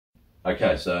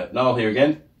Okay, so Noel here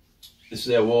again. This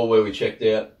is our wall where we checked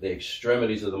out the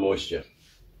extremities of the moisture,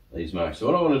 these marks. So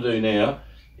what I want to do now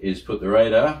is put the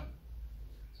radar,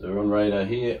 so we're on radar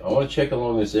here. I want to check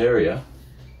along this area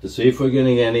to see if we're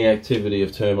getting any activity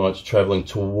of termites travelling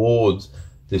towards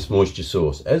this moisture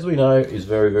source. As we know, it's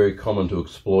very, very common to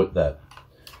exploit that.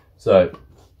 So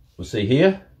we'll see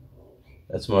here,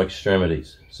 that's my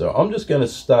extremities. So I'm just going to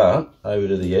start over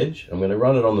to the edge. I'm going to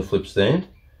run it on the flip stand.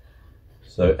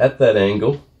 So at that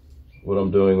angle, what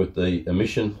I'm doing with the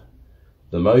emission,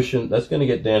 the motion, that's going to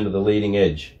get down to the leading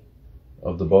edge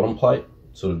of the bottom plate,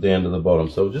 sort of down to the bottom.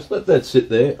 So we'll just let that sit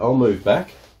there. I'll move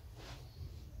back.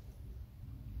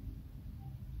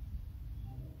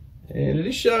 And it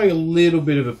is showing a little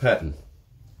bit of a pattern.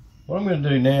 What I'm going to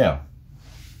do now,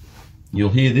 you'll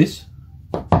hear this.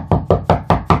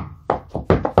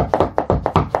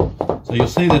 So you'll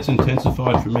see that's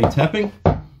intensified from me tapping.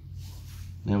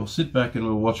 Now we'll sit back and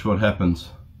we'll watch what happens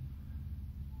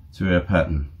to our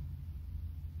pattern.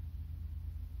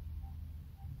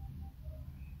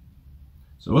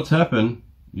 So what's happened,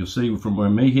 you'll see from where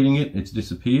me hitting it, it's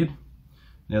disappeared.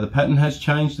 Now the pattern has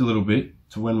changed a little bit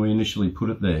to when we initially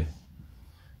put it there.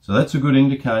 So that's a good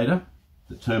indicator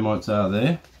that termites are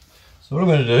there. So what I'm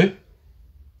going to do, in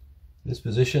this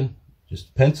position,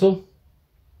 just pencil,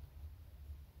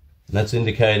 and that's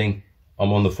indicating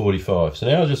I'm on the 45. So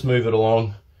now I'll just move it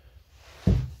along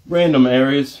random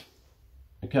areas.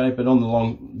 Okay, but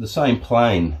along the same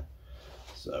plane.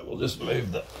 So we'll just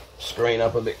move the screen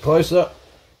up a bit closer.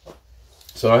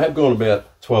 So I have gone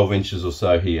about 12 inches or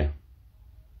so here.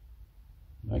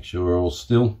 Make sure we're all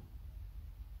still.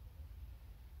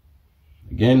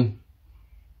 Again,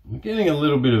 we're getting a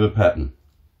little bit of a pattern.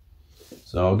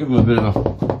 So I'll give them a bit of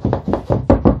a...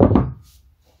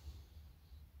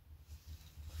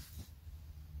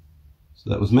 So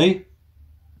that was me.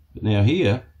 But now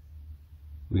here,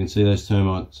 we can see those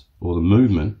termites, or the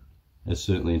movement, has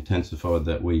certainly intensified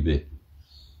that wee bit.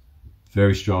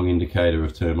 Very strong indicator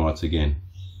of termites again,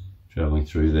 travelling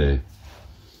through there.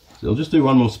 So I'll just do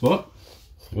one more spot.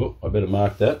 Oh, I better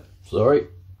mark that, sorry.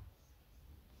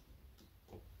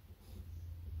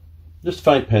 Just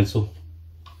faint pencil.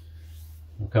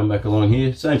 I'll come back along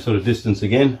here, same sort of distance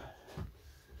again.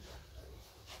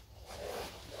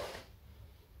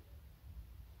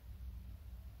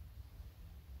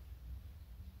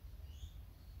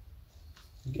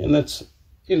 Again, that's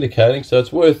indicating, so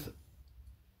it's worth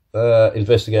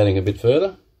investigating a bit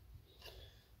further.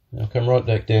 Now come right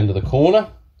back down to the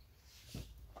corner.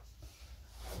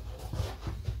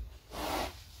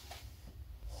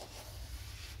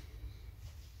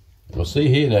 We'll see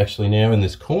here actually now in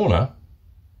this corner,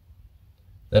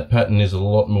 that pattern is a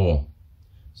lot more.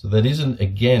 So that isn't,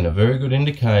 again, a very good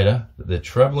indicator that they're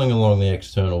travelling along the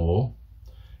external wall.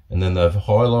 And then they've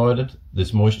highlighted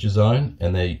this moisture zone,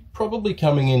 and they're probably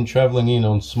travelling in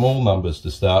on small numbers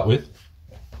to start with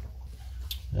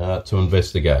to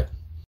investigate.